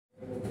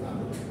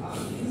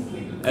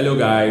Hello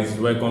guys,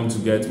 welcome to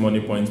Get Money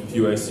Point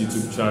POS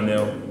YouTube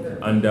channel.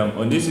 And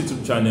on this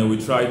YouTube channel we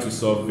try to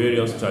solve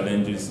various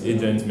challenges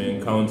agents may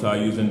encounter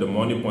using the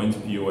Money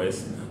Point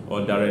POS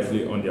or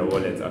directly on their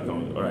wallet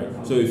account.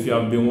 Alright, so if you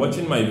have been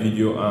watching my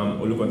video,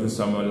 Olukote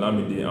Samuel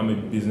Lamide, I'm a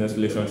business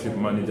relationship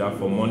manager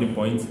for Money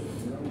Point,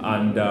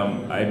 and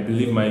I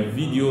believe my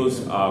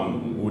videos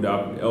would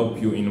have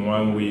helped you in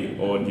one way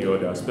or the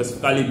other.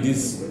 Specifically,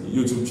 this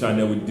YouTube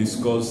channel will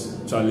discuss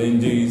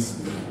challenges,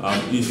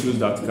 issues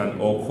that can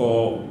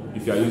occur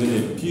if you are using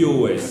a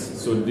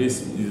POS. So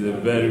this is a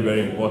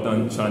very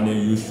important channel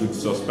you should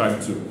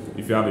subscribe to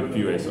if you have a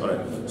POS. All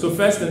right, so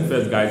first thing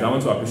first, guys, I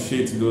want to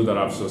appreciate those that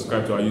have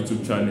subscribed to our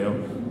YouTube channel.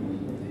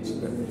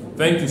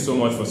 Thank you so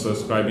much for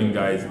subscribing,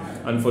 guys.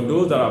 And for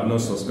those that have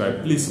not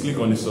subscribed, please click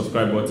on the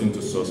subscribe button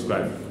to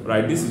subscribe.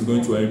 Right, this is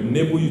going to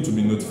enable you to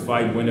be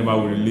notified whenever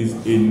we release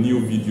a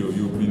new video.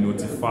 You'll be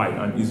notified,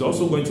 and it's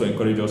also going to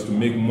encourage us to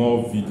make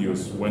more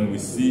videos when we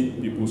see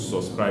people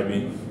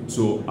subscribing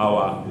to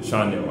our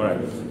channel. All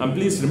right, and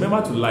please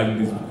remember to like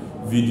this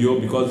video,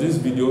 because this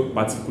video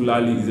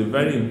particularly is a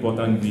very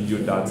important video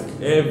that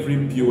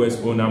every POS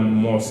owner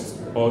must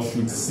or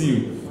should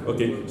see.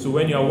 Okay, so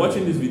when you are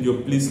watching this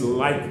video, please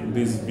like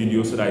this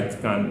video so that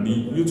it can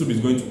be, YouTube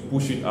is going to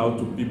push it out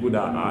to people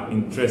that are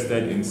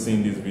interested in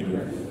seeing this video.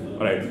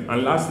 All right,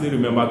 and lastly,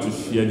 remember to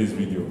share this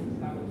video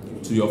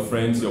to your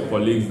friends, your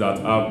colleagues that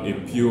have a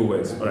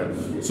POS. All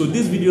right, so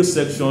this video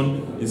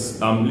section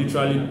is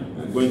literally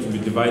going to be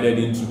divided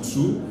into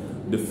two.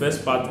 The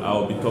first part,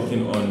 I'll be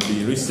talking on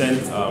the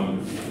recent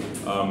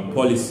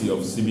policy of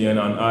CBN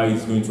and how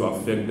it's going to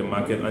affect the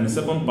market, and the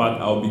second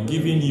part, I'll be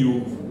giving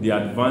you the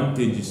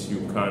advantages you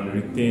can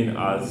retain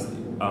as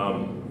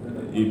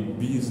a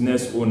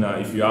business owner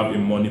if you have a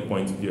Money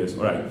Point POS.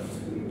 All right,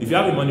 if you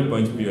have a Money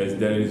Point POS,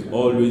 there is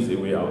always a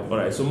way out. All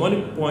right, so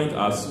Money Point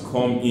has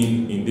come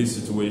in this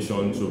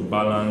situation to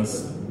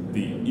balance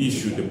the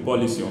issue, the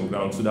policy on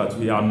ground, so that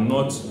you are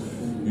not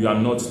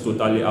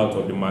totally out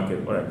of the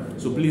market. All right,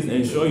 so please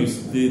ensure you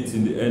stay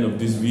till the end of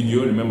this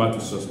video. Remember to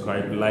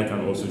subscribe, like,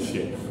 and also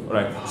share. All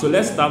right, so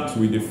let's start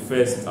with the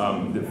first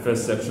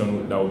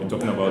section that we'll be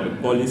talking about, the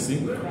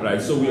policy. All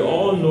right, so we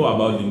all know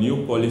about the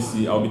new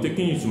policy. I'll be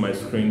taking you to my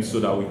screen so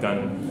that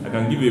I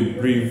can give a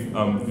brief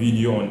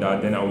video on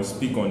that. Then I will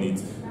speak on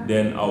it.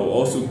 Then I will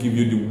also give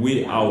you the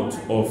way out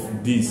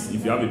of this.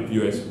 If you have a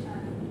POS,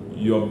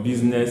 your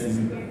business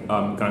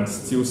can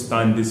still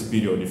stand this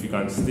period if you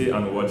can stay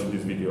and watch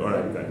this video. All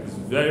right, guys, it's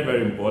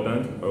very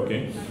important.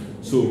 Okay,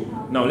 so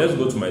now let's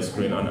go to my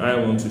screen, and I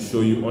want to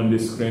show you on the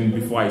screen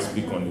before I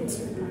speak on it.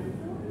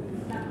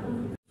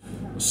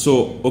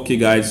 So okay,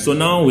 guys, so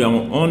now we are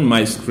on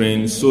my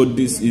screen. So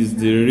this is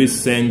the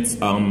recent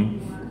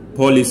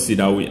policy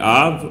that we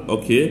have,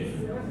 okay,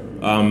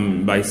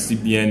 by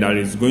CBN, that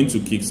is going to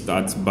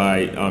kickstart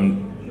by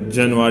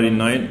January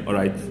 9. All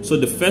right, so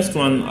the first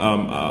one,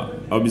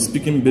 I'll be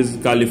speaking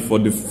basically for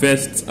the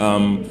first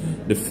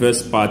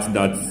part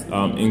that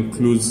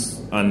includes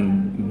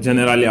and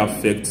generally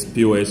affects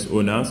POS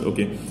owners.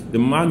 Okay, the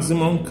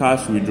maximum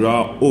cash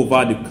withdrawal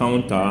over the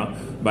counter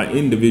by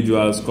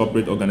individuals,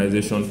 corporate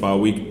organizations per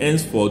week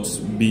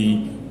henceforth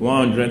be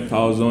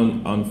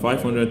 100,000 and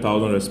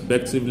 500,000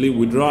 respectively.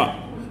 Withdrawal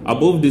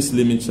above this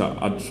limit shall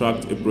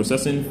attract a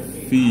processing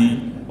fee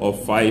of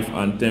 5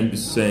 and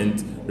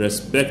 10%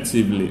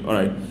 respectively. All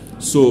right,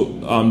 so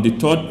the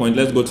third point,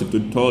 let's go to the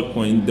third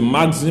point. The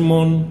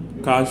maximum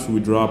cash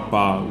withdrawal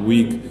per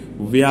week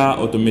via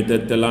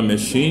automated teller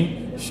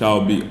machine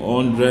shall be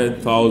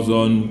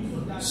 100,000,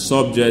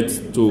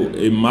 subject to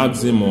a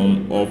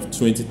maximum of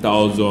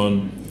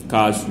 20,000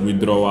 cash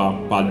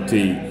withdrawal per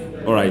day.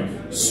 All right,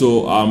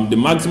 so the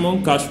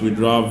maximum cash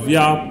withdrawal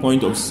via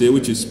point of sale,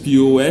 which is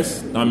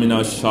POS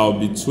terminal, shall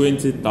be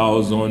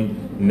 20,000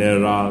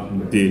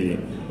 naira daily.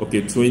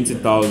 Okay,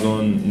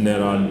 20,000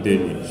 naira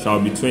daily shall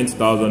be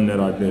 20,000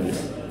 naira daily.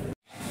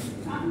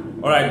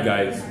 All right,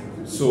 guys,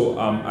 so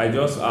I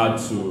just had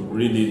to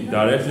read it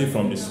directly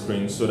from the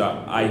screen so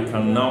that I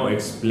can now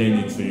explain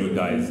it to you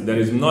guys. There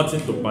is nothing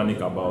to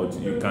panic about.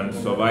 You can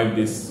survive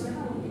this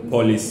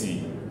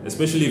policy,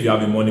 especially if you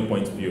have a Money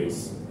Point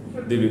POS.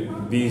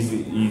 This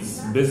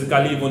is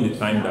basically even the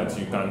time that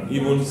you can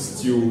even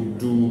still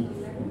do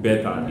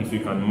better if you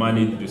can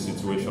manage the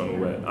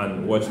situation well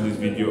and watch this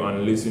video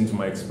and listen to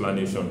my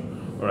explanation.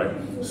 All right,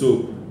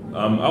 so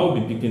I will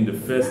be picking the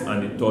first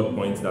and the third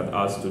point that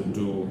has to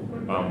do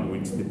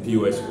with the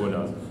POS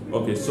owners.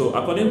 Okay, so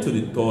according to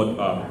the third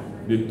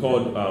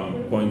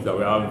point that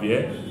we have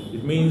here,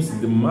 it means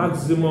the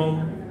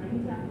maximum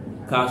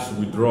cash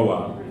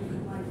withdrawal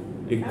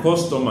a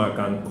customer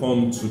can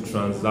come to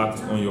transact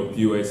on your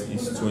POS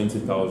is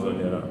 20,000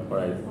 naira. All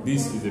right,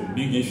 this is a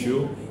big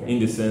issue in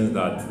the sense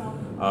that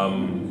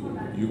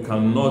you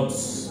cannot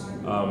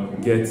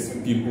get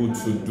people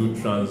to do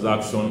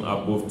transaction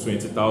above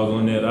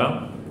 20,000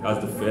 naira. That's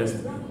the first.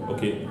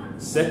 Okay,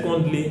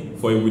 secondly,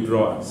 for a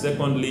withdrawal,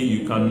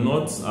 you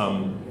cannot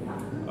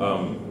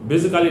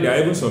basically there are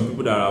even some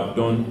people that have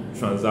done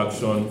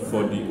transaction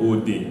for the whole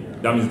day.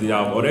 That means they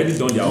have already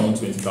done their own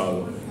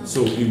 20,000.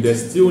 So if they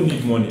still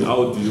need money,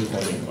 how do you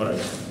come in? All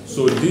right.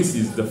 So this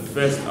is the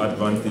first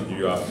advantage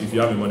you have if you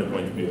have a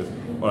moniepoint POS.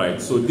 All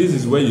right. So this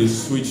is where you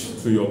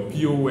switch to your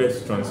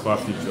POS transfer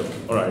feature.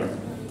 All right.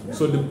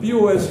 So the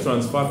POS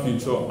transfer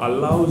feature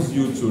allows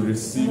you to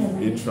receive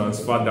a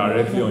transfer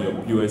directly on your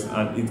POS,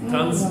 and it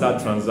counts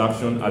that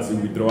transaction as a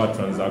withdrawal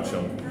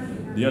transaction.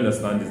 Do you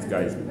understand this,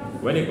 guys?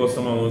 When a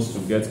customer wants to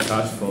get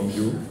cash from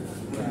you,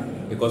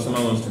 the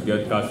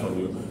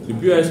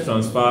POS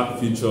transfer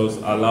features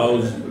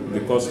allows the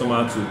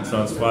customer to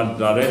transfer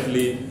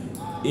directly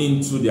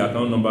into the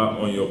account number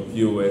on your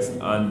POS,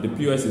 and the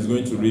POS is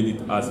going to read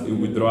it as a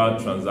withdrawal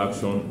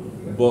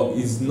transaction, but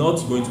is not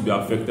going to be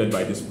affected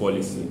by this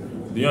policy.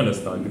 Do you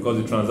understand? Because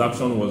the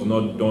transaction was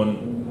not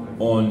done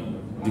on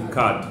the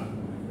card.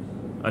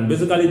 And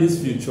basically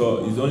this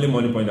feature is only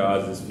moniepoint that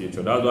has this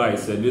feature. That's why I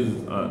said this is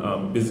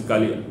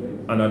basically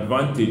an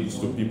advantage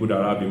to people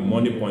that have a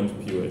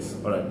moniepoint POS.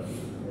 Alright.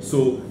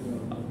 So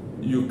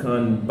you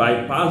can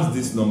bypass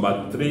this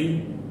number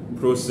 3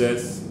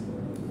 process.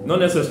 Not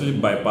necessarily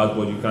bypass,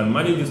 but you can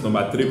manage this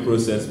number 3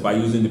 process by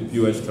using the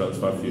POS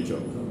transfer feature.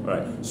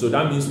 Right. So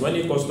that means when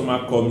a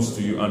customer comes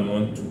to you and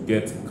wants to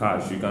get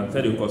cash, you can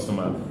tell the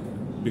customer,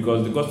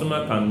 because the customer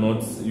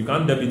you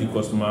can't debit the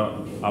customer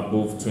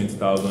above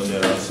 20,000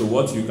 naira. So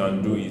what you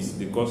can do is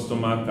the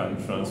customer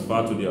can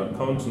transfer to the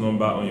account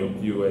number on your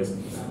POS,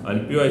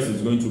 and POS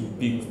is going to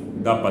pick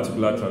that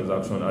particular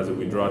transaction as a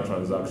withdrawal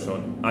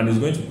transaction, and is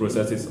going to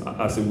process it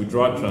as a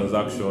withdrawal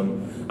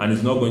transaction, and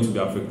is not going to be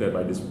affected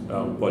by this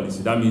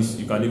policy. That means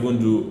you can even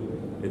do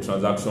a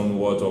transaction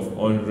worth of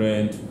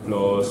 100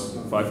 plus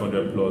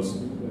 500 plus,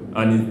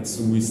 and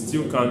we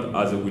still count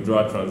as a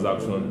withdrawal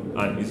transaction,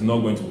 and it's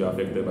not going to be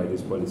affected by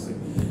this policy.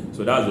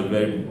 So that's a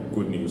very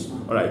good news.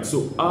 All right.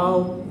 So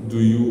how do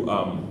you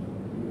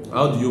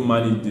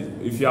manage this?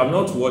 If you have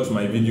not watched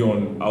my video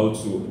on how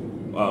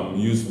to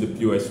use the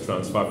POS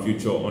transfer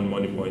feature on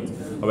moniepoint,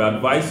 I will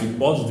advise you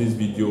pause this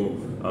video,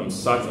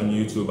 search on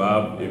YouTube. I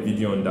have a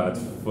video on that.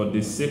 For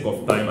the sake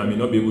of time, I may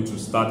not be able to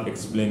start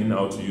explaining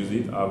how to use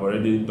it. I've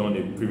already done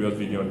a previous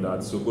video on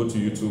that. So go to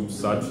YouTube,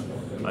 search,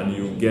 and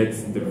you get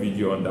the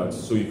video on that,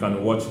 so you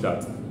can watch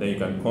that. Then you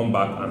can come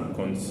back and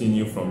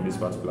continue from this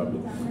particular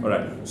bit. All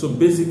right. So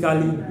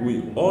basically,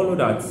 we all know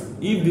that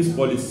if this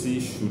policy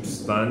should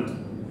stand,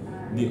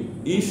 the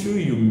issue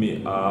you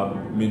may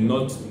have may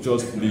not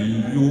just be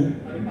you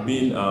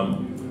being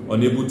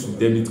unable to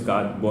debit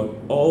card, but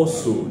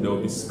also there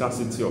will be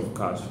scarcity of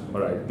cash.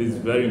 All right. This is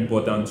very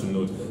important to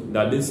note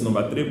that this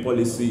number 3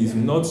 policy is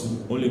not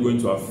only going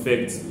to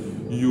affect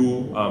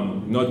you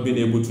not being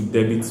able to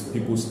debit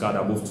people's card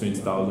above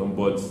 20,000,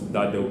 but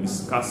that there will be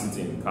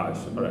scarcity in cash.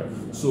 All right.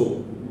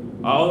 So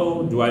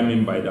how do I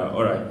mean by that?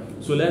 All right.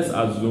 So let's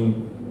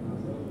assume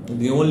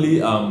the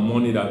only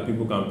money that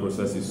people can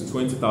process is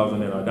 20,000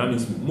 naira. That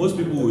means most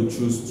people will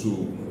choose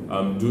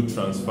to do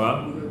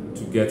transfer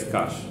to get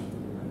cash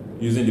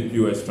using the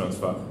POS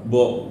transfer.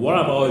 But what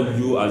about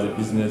you as a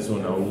business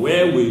owner?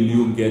 Where will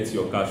you get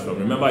your cash from?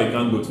 Remember, you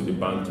can't go to the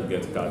bank to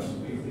get cash.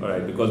 All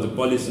right, because the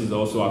policy is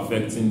also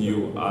affecting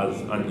you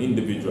as an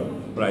individual,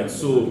 right?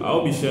 So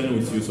I'll be sharing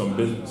with you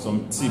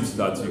some tips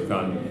that you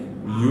can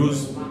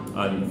use,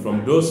 and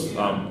from those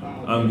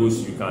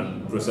angles you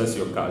can process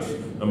your cash.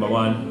 Number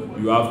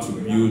 1, you have to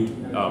build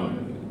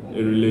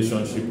a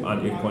relationship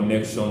and a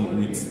connection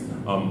with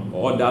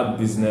other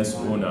business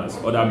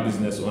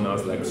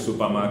owners like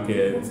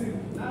supermarket,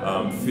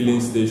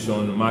 filling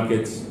station,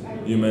 market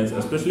humans,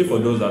 especially for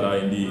those that are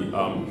in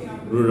the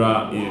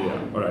rural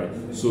area. All right,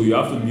 so you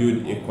have to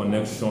build a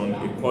connection,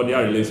 a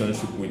cordial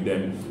relationship with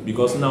them,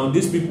 because now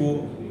these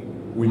people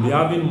will be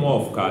having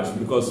more of cash.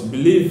 Because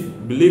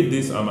believe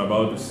this I'm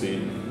about to say,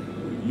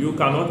 you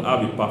cannot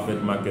have a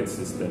perfect market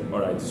system.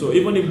 All right, so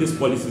even if this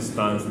policy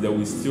stands, there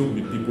will still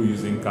be people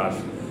using cash.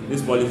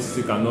 This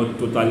policy cannot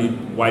totally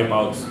wipe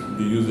out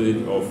the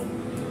usage of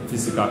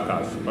physical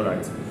cash. All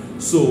right,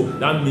 so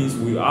that means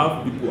we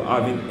have people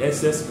having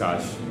excess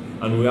cash,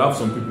 and we have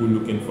some people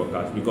looking for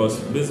cash, because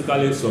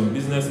basically some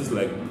businesses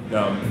like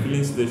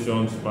filling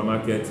stations,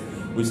 supermarkets,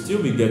 will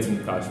still be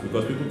getting cash,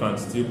 because people can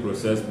still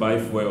buy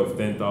fuel of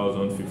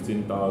 10,000,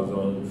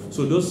 15,000.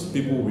 So those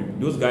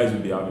guys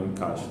will be having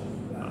cash.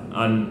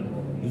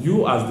 And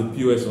you as the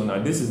POS owner,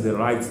 this is the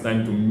right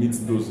time to meet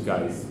those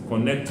guys,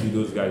 connect with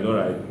those guys. All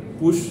right,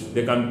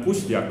 they can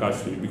push their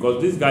cash to you,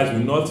 because these guys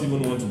will not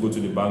even want to go to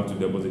the bank to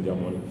deposit their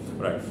money.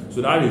 All right,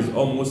 so that is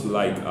almost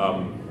like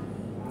a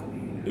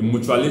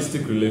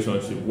mutualistic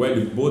relationship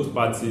where both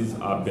parties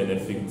are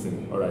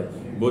benefiting. All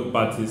right, both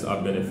parties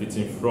are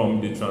benefiting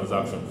from the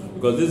transaction,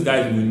 because these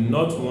guys will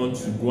not want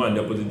to go and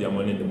deposit their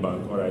money in the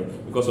bank. All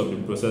right, because of the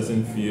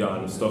processing fee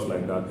and stuff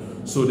like that.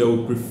 So they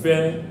will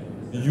prefer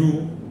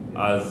you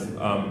as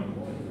a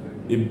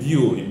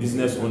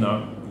business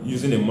owner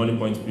using a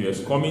moniepoint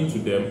POS, coming to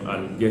them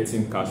and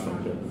getting cash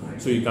from them.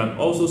 So you can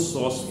also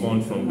source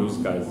funds from those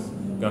guys.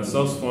 You can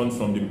source funds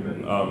from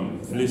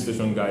the filling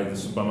station guys, the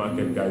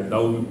supermarket guys that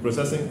will be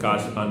processing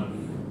cash,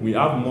 and we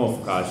have more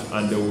of cash,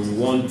 and they will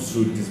want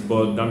to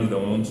disburse. That means they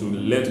want to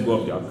let go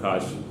of their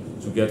cash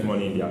to get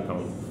money in the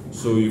account.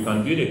 So you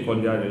can build a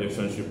cordial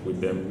relationship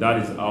with them.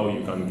 That is how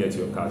you can get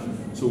your cash.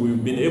 So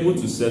we've been able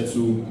to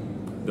settle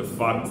the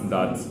fact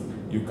that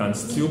you can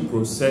still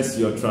process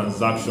your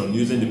transaction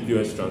using the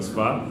POS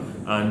transfer,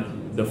 and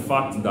the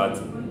fact that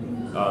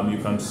you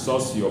can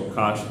source your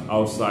cash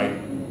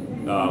outside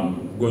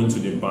going to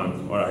the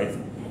bank. All right,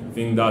 I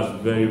think that's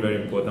very,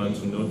 very important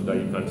to note, that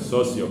you can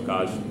source your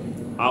cash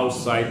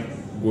outside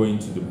going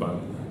to the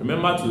bank.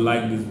 Remember to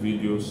like this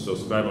video,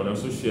 subscribe, and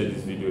also share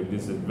this video.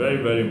 This is a very,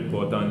 very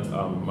important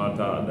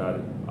matter that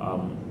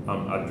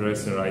I'm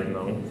addressing right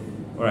now.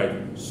 All right,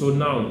 so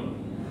now,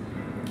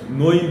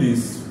 knowing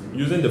this,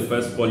 using the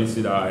first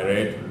policy that I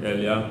read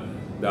earlier,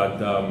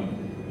 that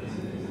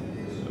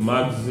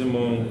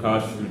maximum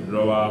cash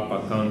withdrawal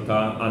per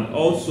counter, and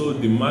also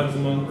the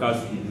maximum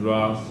cash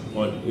withdrawal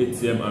on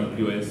ATM and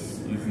POS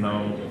is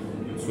now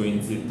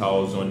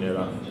 20,000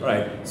 naira. All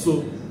right,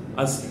 so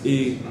as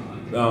a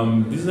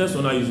business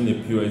owner using a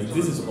POS,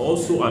 this is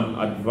also an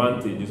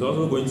advantage. It's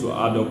also going to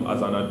add up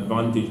as an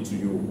advantage to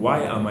you.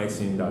 Why am I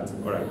saying that?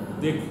 All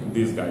right, take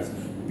these guys.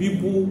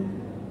 People,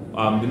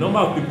 the number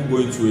of people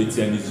going to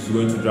ATM is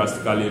going to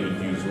drastically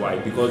reduce. Why?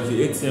 Because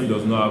the ATM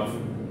does not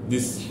have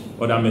this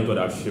other method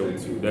I've shared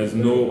with you. There's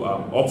no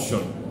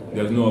option.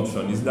 There's no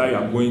option. It's that you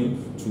are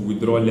going to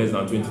withdraw less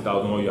than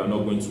 20,000 or you are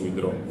not going to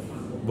withdraw.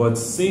 But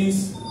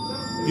since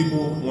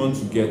people want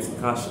to get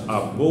cash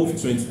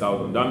above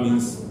 20,000, that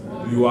means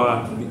you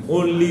are the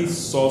only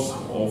source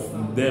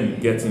of them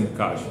getting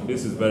cash.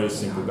 This is very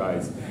simple,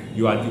 guys.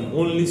 You are the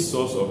only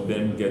source of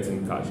them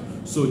getting cash.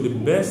 So the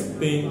best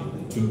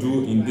thing to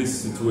do in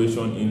this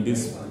situation, in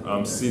this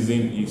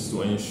season, is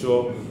to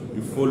ensure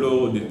you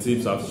follow the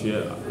tips I've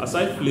shared.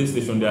 Aside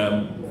PlayStation, there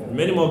are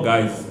many more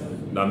guys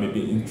that may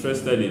be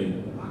interested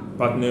in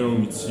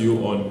partnering with you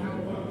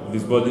on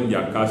disbursing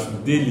their cash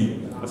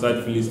daily.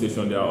 Aside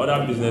PlayStation, there are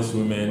other business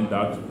women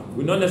that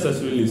will not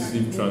necessarily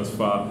receive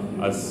transfer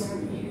as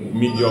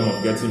medium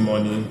of getting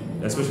money,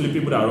 especially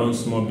people that run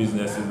small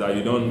businesses, that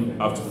you don't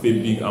have to pay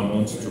big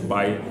amounts to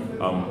buy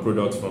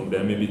products from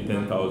them, maybe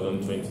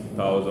 10,000,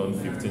 20,000,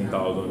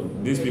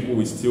 15,000. These people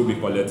will still be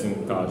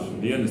collecting cash.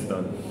 Do you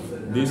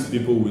understand? These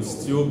people will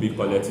still be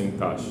collecting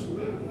cash.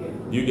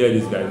 You get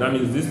this, guys? That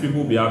means these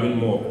people will be having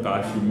more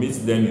cash. You meet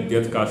them, you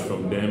get cash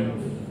from them.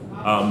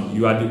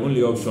 You are the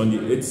only option.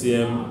 The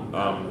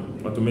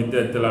ATM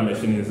automated teller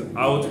machine is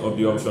out of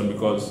the option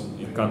because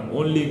it can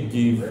only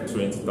give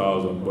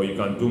 20,000, but you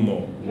can do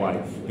more. Why?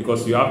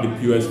 Because you have the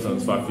POS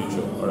transfer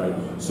feature. All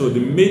right. So the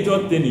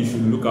major thing you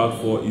should look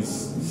out for is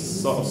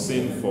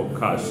sourcing for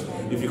cash.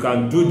 If you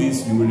can do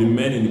this, you will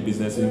remain in the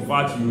business. In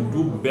fact, you will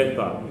do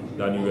better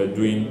than you were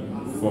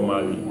doing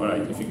formally. All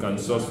right. If you can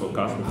source for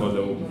cash, because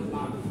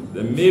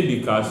there may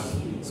be cash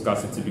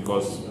scarcity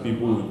because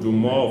people will do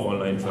more of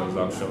online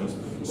transactions.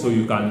 So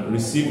you can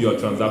receive your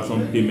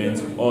transaction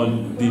payments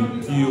on the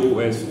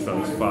POS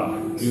transfer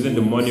using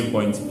the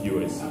moniepoint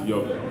POS.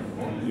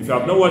 If you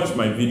have not watched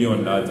my video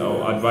on that,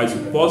 I'll advise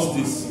you pause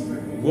this,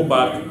 go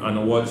back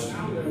and watch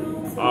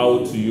how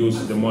to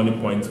use the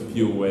moniepoint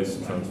POS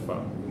transfer.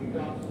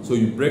 So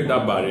you break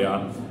that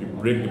barrier, you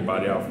break the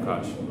barrier of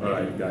cash. All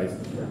right, guys.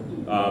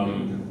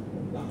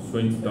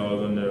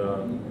 20,000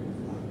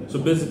 naira. So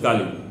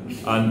basically,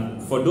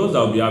 and for those that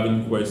will be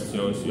having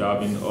questions,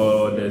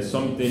 there's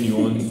something you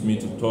want me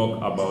to talk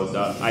about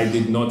that I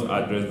did not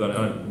address,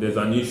 that there's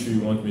an issue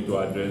you want me to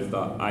address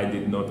that I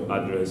did not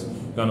address,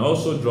 you can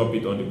also drop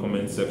it on the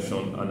comment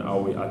section and I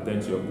will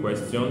attend to your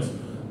questions.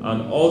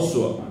 And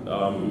also,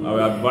 I will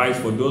advise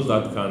for those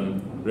that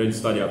can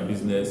register your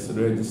business so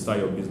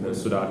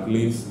that at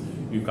least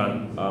you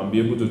can be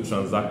able to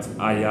transact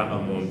higher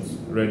amounts.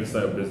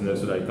 Register your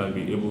business so that you can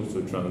be able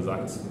to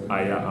transact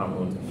higher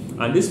amounts.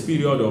 And this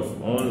period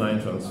of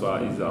online transfer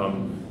is a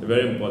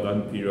very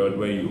important period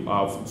where you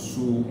have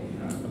to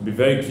be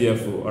very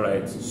careful. All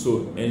right,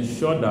 so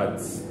ensure that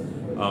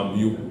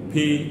you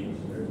pay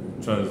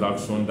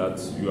transaction that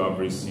you have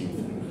received.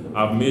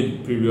 I've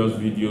made previous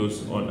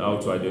videos on how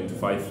to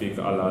identify fake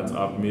alerts.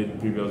 I've made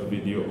previous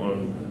video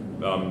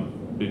on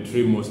the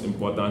 3 most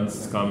important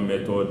scam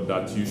method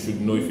that you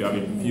should know if you have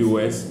a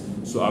POS.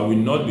 So I will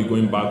not be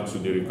going back to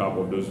the recap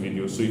of those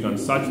videos. So you can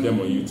search them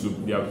on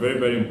YouTube. They are very,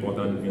 very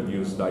important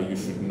videos that you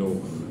should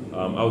know.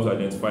 How to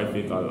identify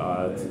fake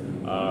alerts,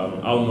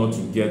 how not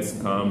to get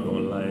scammed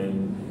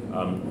online,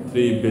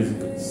 3 basic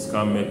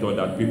scam methods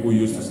that people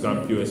use to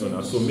scam POS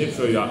owners. So make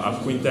sure you are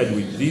acquainted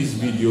with these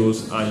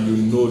videos and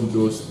you know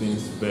those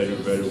things very,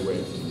 very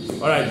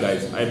well. Alright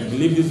guys, I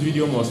believe this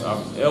video must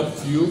have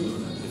helped you.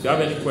 If you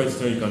have any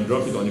question, you can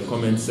drop it on the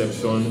comment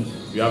section.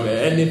 If you have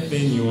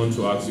anything you want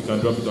to ask, you can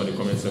drop it on the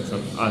comment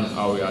section and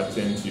I will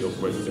attend to your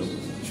question.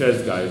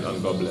 Cheers guys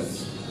and God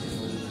bless.